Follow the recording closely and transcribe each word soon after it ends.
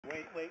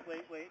Wait.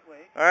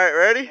 Alright,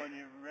 ready? When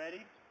you're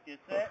ready, get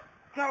set,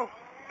 go!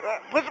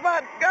 Push the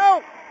button,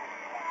 go!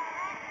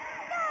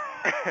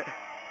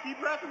 Keep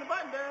pressing the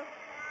button, Dev.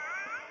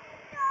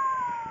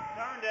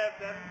 Turn,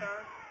 Devin,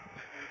 turn.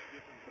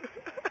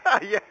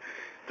 Yeah.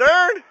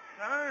 Turn!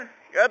 Turn.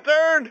 Got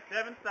turned!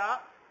 Devin,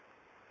 stop.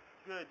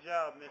 Good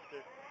job,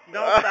 mister.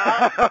 Don't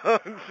stop.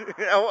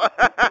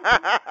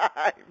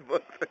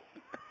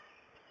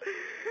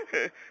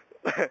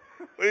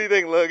 What do you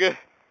think, Logan?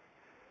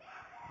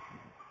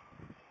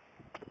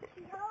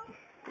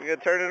 You gonna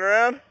turn it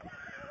around?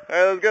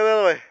 Alright, let's go the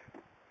other way.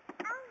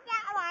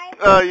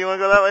 Oh, you wanna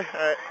go that way?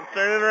 Alright, let's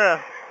turn it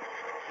around.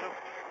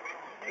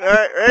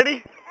 Alright,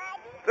 ready?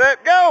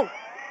 Set, go!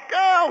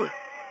 Go!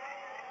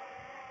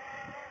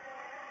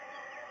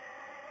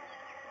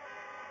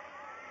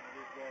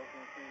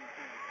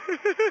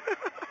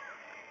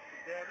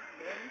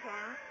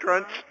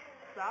 Crunch.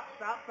 Stop.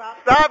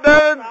 Stop,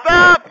 Devin!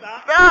 Stop!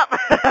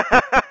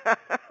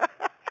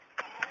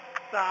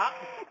 Stop.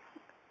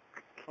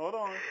 Hold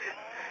on.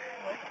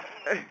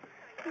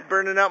 You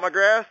burning out my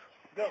grass?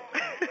 Go.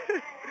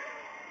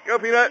 Go,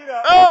 Peanut.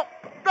 Oh!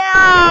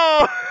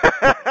 No!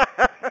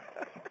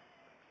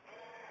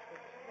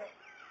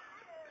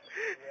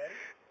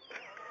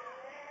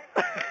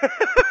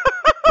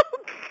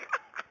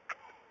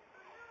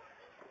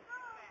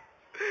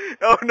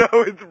 Oh no,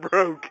 it's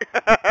broke.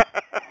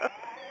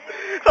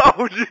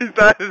 Oh jeez,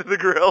 that is the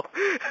grill.